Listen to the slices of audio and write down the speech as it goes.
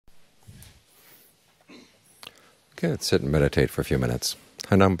Okay, let's sit and meditate for a few minutes.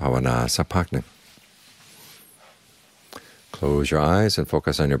 Hanam Pavana Sapakni. Close your eyes and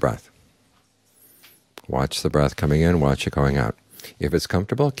focus on your breath. Watch the breath coming in, watch it going out. If it's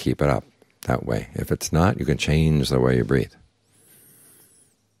comfortable, keep it up that way. If it's not, you can change the way you breathe.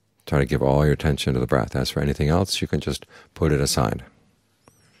 Try to give all your attention to the breath. As for anything else, you can just put it aside.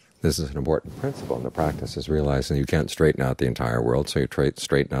 This is an important principle in the practice, is realizing you can't straighten out the entire world, so you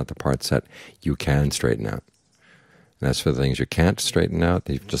straighten out the parts that you can straighten out. And as for the things you can't straighten out,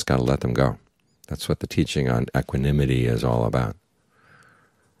 you've just got to let them go. That's what the teaching on equanimity is all about.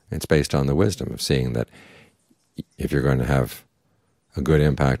 It's based on the wisdom of seeing that if you're going to have a good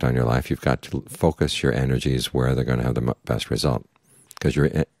impact on your life, you've got to focus your energies where they're going to have the best result, because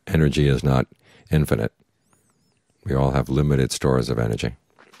your energy is not infinite. We all have limited stores of energy.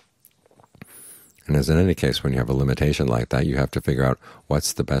 And as in any case, when you have a limitation like that, you have to figure out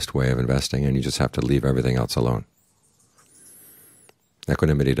what's the best way of investing, and you just have to leave everything else alone.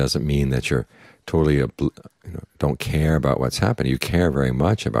 Equanimity doesn't mean that you're totally don't care about what's happening. You care very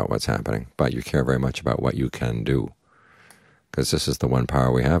much about what's happening, but you care very much about what you can do. Because this is the one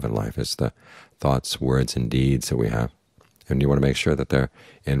power we have in life, is the thoughts, words, and deeds that we have. And you want to make sure that they're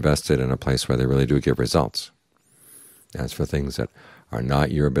invested in a place where they really do give results. As for things that are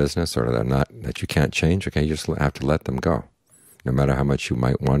not your business or that you can't change, okay, you just have to let them go, no matter how much you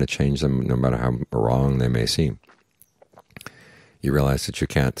might want to change them, no matter how wrong they may seem. You realize that you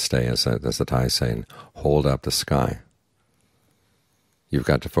can't stay, as the Thais say, and hold up the sky. You've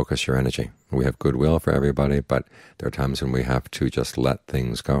got to focus your energy. We have goodwill for everybody, but there are times when we have to just let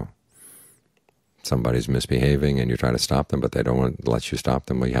things go. Somebody's misbehaving and you try to stop them, but they don't want to let you stop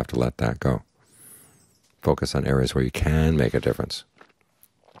them. Well, you have to let that go. Focus on areas where you can make a difference.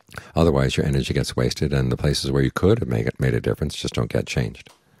 Otherwise, your energy gets wasted, and the places where you could have made a difference just don't get changed.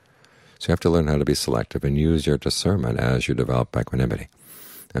 So you have to learn how to be selective and use your discernment as you develop equanimity.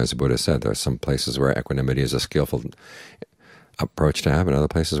 As the Buddha said, there are some places where equanimity is a skillful approach to have, and other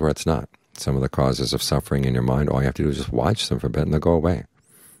places where it's not. Some of the causes of suffering in your mind, all you have to do is just watch them for a bit and they'll go away.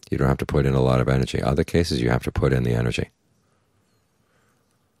 You don't have to put in a lot of energy. Other cases, you have to put in the energy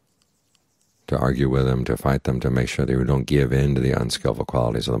to argue with them, to fight them, to make sure that you don't give in to the unskillful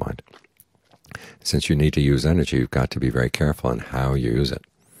qualities of the mind. Since you need to use energy, you've got to be very careful in how you use it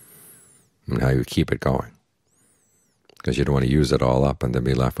and how you keep it going, because you don't want to use it all up and then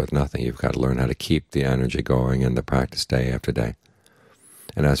be left with nothing. You've got to learn how to keep the energy going in the practice day after day.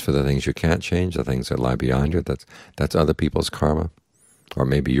 And as for the things you can't change, the things that lie beyond you, that's other people's karma, or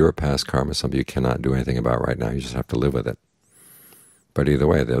maybe your past karma, something you cannot do anything about right now. You just have to live with it. But either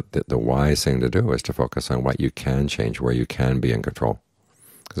way, the wise thing to do is to focus on what you can change, where you can be in control.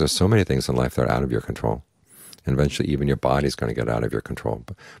 Because there's so many things in life that are out of your control. And eventually even your body's going to get out of your control.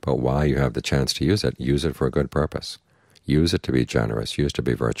 But while you have the chance to use it for a good purpose. Use it to be generous, use it to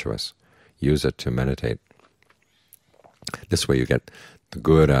be virtuous, use it to meditate. This way you get the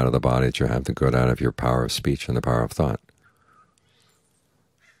good out of the body that you have, the good out of your power of speech and the power of thought.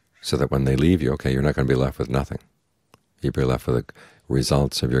 So that when they leave you, okay, you're not going to be left with nothing. You'll be left with the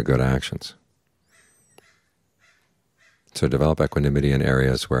results of your good actions. So develop equanimity in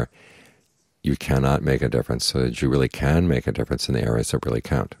areas where you cannot make a difference, so that you really can make a difference in the areas that really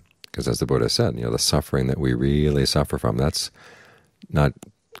count. Because as the Buddha said, the suffering that we really suffer from, that's not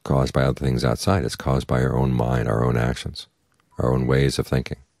caused by other things outside. It's caused by our own mind, our own actions, our own ways of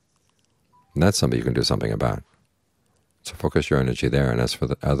thinking. And that's something you can do something about. So focus your energy there, and as for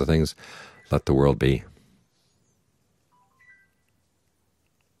the other things, let the world be.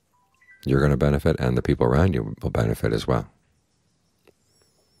 You're going to benefit, and the people around you will benefit as well.